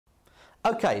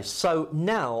Okay, so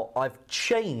now I've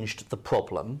changed the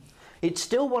problem. It's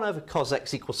still 1 over cos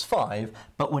x equals 5,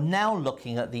 but we're now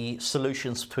looking at the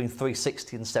solutions between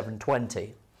 360 and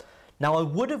 720. Now I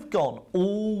would have gone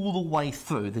all the way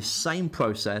through this same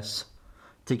process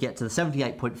to get to the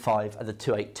 78.5 and the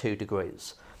 282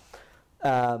 degrees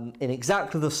in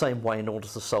exactly the same way in order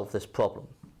to solve this problem.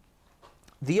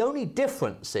 The only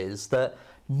difference is that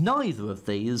neither of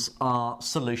these are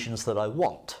solutions that I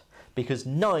want, because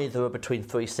neither are between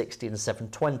 360 and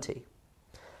 720.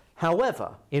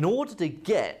 However, in order to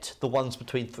get the ones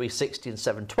between 360 and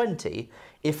 720,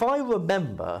 if I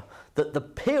remember that the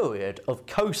period of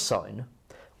cosine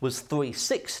was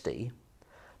 360,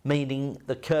 meaning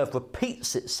the curve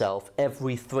repeats itself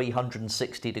every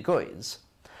 360 degrees,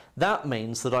 that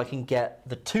means that I can get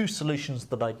the two solutions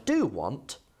that I do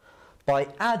want by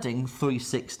adding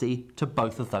 360 to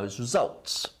both of those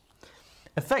results.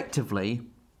 Effectively,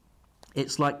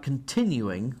 it's like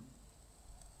continuing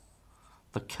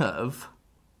the curve,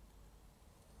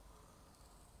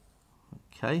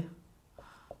 okay,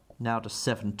 now to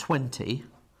 720.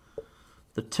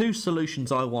 The two solutions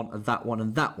I want are that one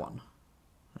and that one,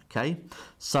 okay?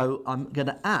 So I'm going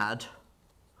to add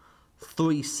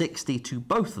 360 to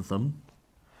both of them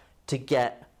to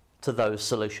get to those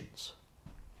solutions.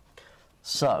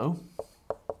 So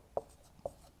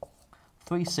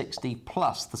 360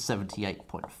 plus the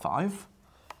 78.5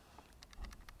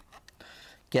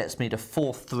 gets me to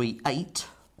 438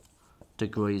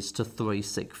 degrees to 3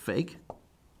 sig fig.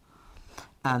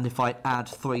 And if I add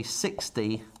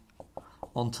 360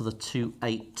 onto the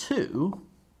 282,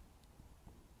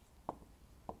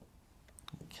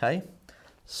 okay,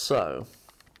 so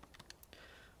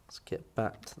let's get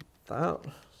back to that.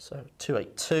 So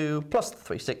 282 plus the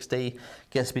 360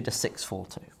 gets me to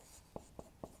 642.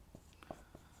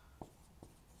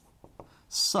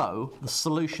 So the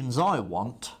solutions I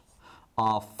want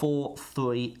are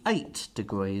 438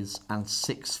 degrees and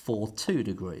 642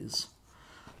 degrees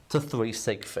to 3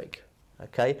 sig fig.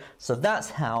 Okay, so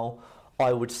that's how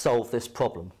I would solve this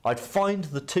problem. I'd find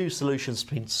the two solutions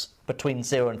between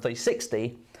 0 and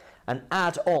 360 and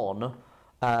add on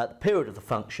the period of the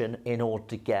function in order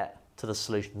to get to the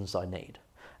solutions I need.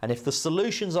 And if the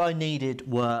solutions I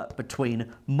needed were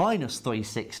between minus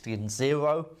 360 and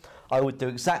 0, I would do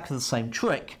exactly the same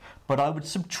trick, but I would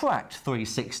subtract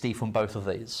 360 from both of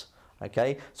these.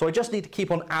 Okay, so I just need to keep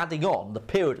on adding on the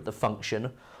period of the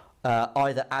function,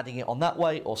 either adding it on that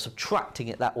way or subtracting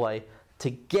it that way to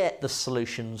get the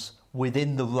solutions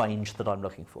within the range that I'm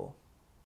looking for.